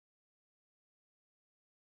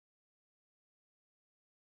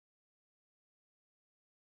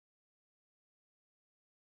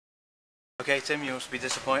Okay, Tim, you must be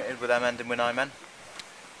disappointed with them ending with 9 men.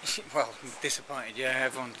 Well, disappointed. Yeah,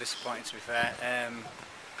 everyone's disappointed. To be fair, I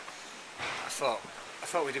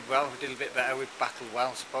thought we did well. We did a bit better. We battled well,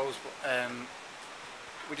 I suppose, but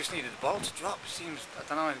we just needed the ball to drop. It seems, I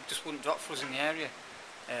don't know, it just wouldn't drop for us in the area.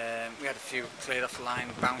 We had a few cleared off the line,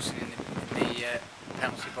 bouncing in the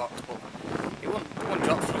penalty box, but it wouldn't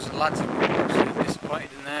drop for us. The lads were absolutely disappointed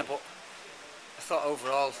in there, but I thought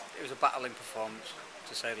overall it was a battling performance,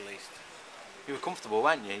 to say the least. You were comfortable,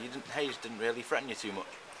 weren't you? Hayes didn't really threaten you too much.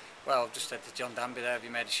 Well, I've just said to John Danby there, have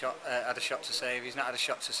you made a shot? Had a shot to save? He's not had a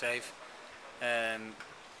shot to save.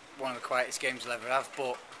 One of the quietest games we'll ever have,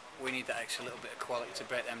 but we need that extra little bit of quality to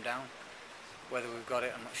break them down. Whether we've got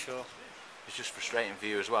it, I'm not sure. It's just frustrating for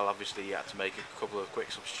you as well. Obviously, you had to make a couple of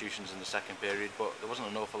quick substitutions in the second period, but there wasn't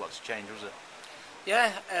an awful lot to change, was it?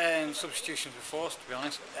 Yeah, substitutions were forced, to be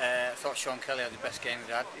honest. I thought Sean Kelly had the best game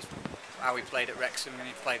he'd had. How he played at Wrexham, and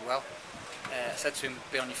he played well. I said to him,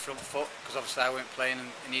 be on your front foot, because obviously I weren't playing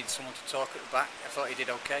and he needed someone to talk at the back. I thought he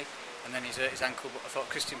did okay, and then he's hurt his ankle, but I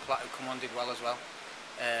thought Christian Platt, who come on, did well as well.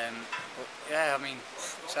 But yeah, I mean,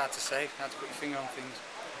 it's hard to say, hard to put your finger on things.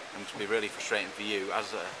 It must be really frustrating for you,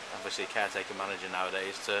 as obviously a caretaker manager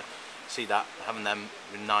nowadays, to see that, having them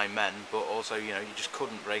with 9 men, but also, you know, you just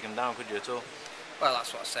couldn't break them down, could you, at all? Well,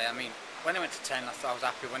 that's what I say. I mean, when they went to 10, I thought I was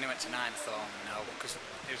happy. When they went to 9, I thought, oh, no, because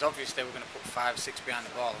it was obvious they were going to put 5, 6 behind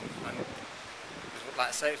the ball, and like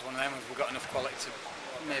I say, it's one of them. We've got enough quality to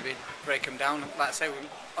maybe break them down. Like I say,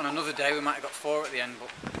 on another day we might have got 4 at the end,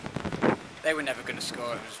 but they were never going to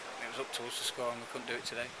score. It was up to us to score, and we couldn't do it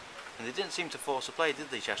today. And they didn't seem to force a play, did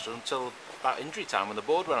they, Chester, until about injury time when the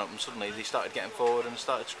board went up and suddenly they started getting forward and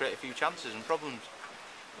started to create a few chances and problems.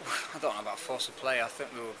 I don't know about force of play. I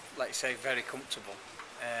think we were, like you say, very comfortable.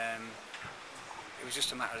 It was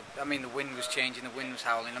just a matter of, I mean, the wind was changing, the wind was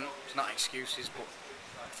howling, and it's not excuses, but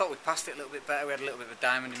I thought we passed it a little bit better. We had a little bit of a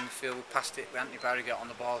diamond in the field. We passed it with Anthony Barry got on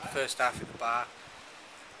the ball. The first half at the bar.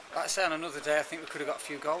 Like I say, on another day, I think we could have got a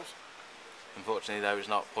few goals. Unfortunately, there was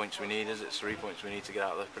not points we need, is it? It's 3 points we need to get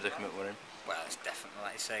out of the predicament we're in. Well, it's definitely,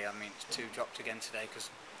 like you say, I mean, it's 2 dropped again today, because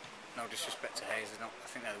no disrespect to Hayes, I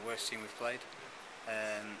think they're the worst team we've played.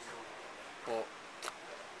 But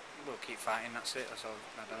we'll keep fighting, that's it. That's all.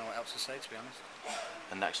 I don't know what else to say, to be honest.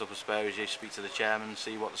 And next up, I suppose, you speak to the chairman and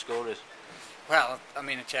see what the score is. Well, I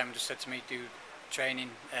mean, the chairman just said to me, do training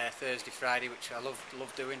Thursday, Friday, which I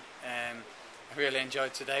love doing. I really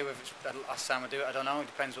enjoyed today. Whether it's the last time I do it, I don't know. It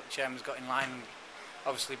depends what the chairman's got in line.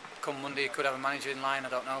 Obviously, come Monday, he could have a manager in line, I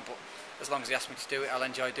don't know. But as long as he asks me to do it, I'll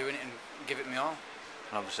enjoy doing it and give it my all.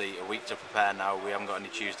 And obviously, a week to prepare now. We haven't got any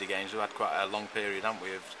Tuesday games. We've had quite a long period, haven't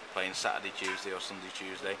we, of playing Saturday, Tuesday or Sunday,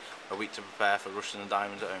 Tuesday. A week to prepare for Rushden and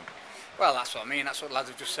Diamonds at home. Well, that's what I mean. That's what the lads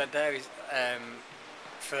have just said there. Is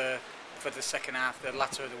for the second half, the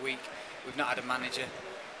latter of the week, we've not had a manager.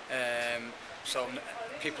 So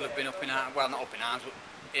people have been up in arms, well, not up in arms, but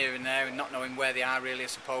here and there, and not knowing where they are really, I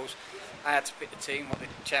suppose. I had to pick the team, what the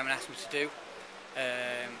chairman asked me to do.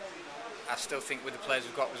 I still think with the players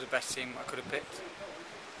we've got was the best team I could have picked.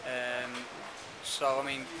 So, I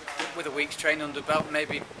mean, with a week's training under the belt,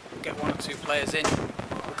 maybe get 1 or 2 players in,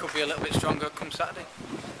 we could be a little bit stronger come Saturday.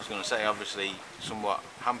 I was going to say, obviously, somewhat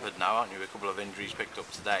hampered now, aren't you, with a couple of injuries picked up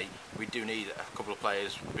today. We do need a couple of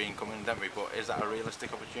players coming, don't we? But is that a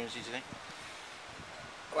realistic opportunity, do you think?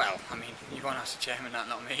 Well, I mean, you want to ask the chairman that,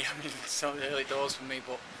 not me. I mean, it's so early doors for me,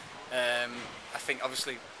 but I think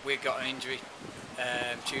obviously we've got an injury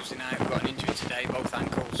Tuesday night, we've got an injury today, both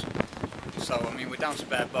ankles. So, I mean, we're down to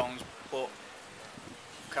bare bones, but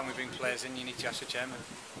can we bring players in? You need to ask the chairman.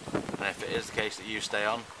 And if it is the case that you stay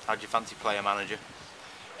on, how do you fancy player manager?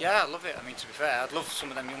 Yeah, I love it. I mean, to be fair, I'd love some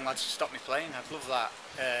of them young lads to stop me playing. I'd love that.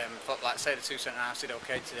 But like I say, the 2 centre-halves did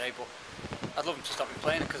okay today, but I'd love them to stop me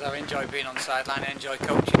playing because I enjoy being on the sideline. I enjoy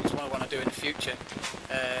coaching. It's what I want to do in the future.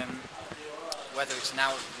 Whether it's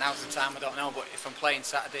now's the time, I don't know. But if I'm playing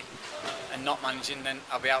Saturday and not managing, then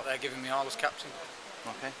I'll be out there giving me all as captain.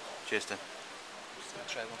 Okay. Cheers, Tim.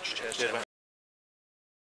 Thanks very much. Cheers.